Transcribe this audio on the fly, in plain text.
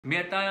मी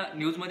आता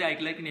न्यूजमध्ये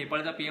ऐकलंय की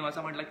नेपाळचा पीएम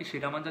असा म्हटला की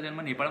श्रीरामांचा जन्म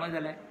नेपाळमध्ये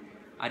झालाय.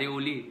 अरे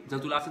ओली, जर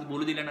तुला असंच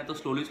बोलू दिलं ना तर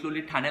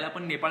स्लोली ठाण्याला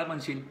पण नेपाळ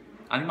म्हणशील.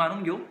 आम्ही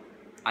मानून घेऊ.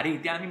 अरे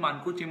इथे आम्ही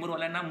मानकूर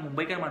चेंबूरवाल्यांना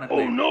मुंबईकर मानत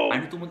नाही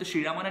आणि तू म्हणतो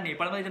श्रीरामांना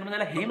नेपाळमध्ये जन्म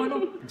झाला हे मानू.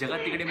 जगात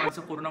तिकडे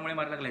माणसं कोरोनामुळे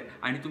मारायला लागलेत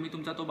आणि तुम्ही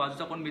तुमचा तो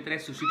बाजूचा कोण मित्र आहे,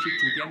 सुशिक्षित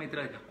चुतिया मित्र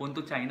आहे, कोण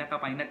तो चायना का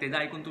पायना, त्याचा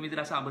ऐकून तुम्ही जर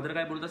असं अभद्र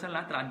काय बोलत असाल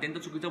ना तर अत्यंत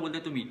चुकीचं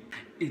बोलताय तुम्ही.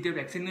 इथे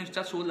वॅक्सिन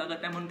न्यूजचा शोध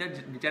लागत नाही म्हणून त्या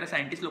बिचाऱ्या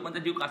सायंटिस्ट लोकांचा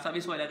जीव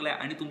कासावीस व्हायला लागलाय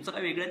आणि तुमचं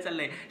काय वेगळंच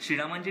चाललंय.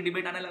 श्रीरामांची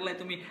डिबेट आणायला लागलाय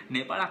तुम्ही.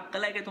 नेपाळ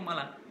अक्कल आहे काय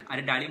तुम्हाला?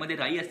 अरे डाळीमध्ये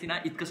राई असती ना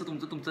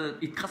इतकंसं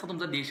इतकासा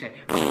तुमचा देश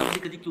आहे.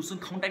 कधी क्युसून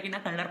खाऊन टाकी ना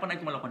कळणार पण नाही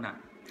तुम्हाला लोकांना.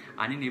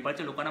 आणि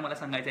नेपाळच्या लोकांना मला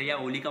सांगायचं या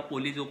ओली का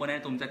पोली जो पण आहे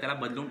तुमचा त्याला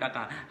बदलून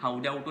टाका. हा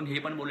उद्या उठून हे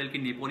पण बोलेल की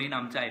नेपोलियन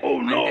आमचा आहे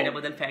आणि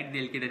त्याच्याबद्दल फॅक्ट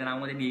देईल की त्याच्या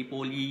नावामध्ये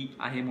नेपोली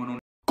आहे म्हणून.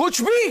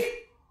 कुछ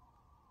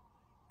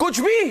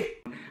भी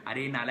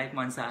अरे नालायक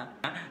माणसा,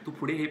 तू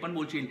पुढे हे पण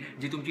बोलशील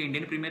जी तुमची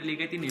इंडियन प्रीमियर लीग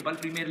आहे ती नेपाळ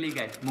प्रीमियर लीग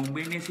आहे.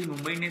 मुंबई इंडियन्स ही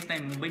मुंबई इंडियन्स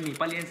नाही, मुंबई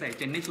नेपालियन्स आहे.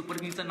 चेन्नई सुपर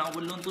किंग्सचं नाव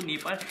बदलून तू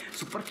नेपाळ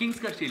सुपर किंग्स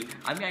करशील.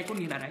 आम्ही ऐकून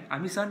घेणार आहे,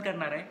 आम्ही सहन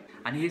करणार आहे.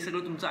 आणि हे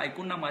सगळं तुमचं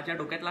ऐकून ना माझ्या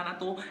डोक्यातला ना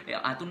तो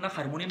आतून ना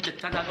हार्मोनियम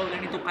चच्चा जागवला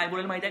आणि तो काय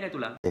बोलेल माहिती आहे काय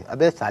तुला?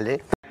 अबे साले.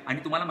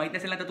 आणि तुम्हाला माहित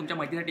नसेल ना तर तुमच्या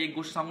माहितीसाठी एक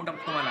गोष्ट सांगून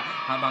टाकतो तुम्हाला.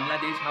 हा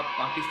बांगलादेश, हा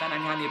पाकिस्तान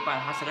आणि हा नेपाळ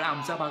हा सगळा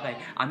आमचा भाग आहे.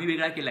 आम्ही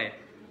वेगळा केला आहे.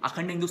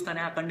 अखंड हिंदुस्थान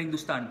आहे, अखंड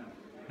हिंदुस्थान.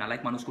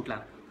 नालायक माणूस कुठला.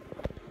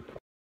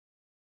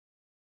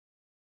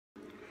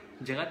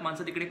 जगात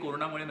माणसं तिकडे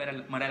कोरोनामुळे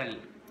मरायला लागली.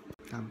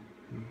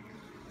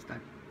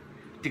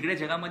 तिकडे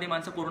जगामध्ये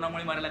माणसं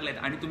कोरोनामुळे मारायला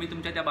लागलेत आणि तुम्ही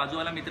तुमच्या त्या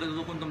बाजूवाला मित्र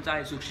जो कोण तुमचा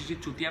आहे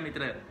सुशिक्षित चुतिया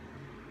मित्र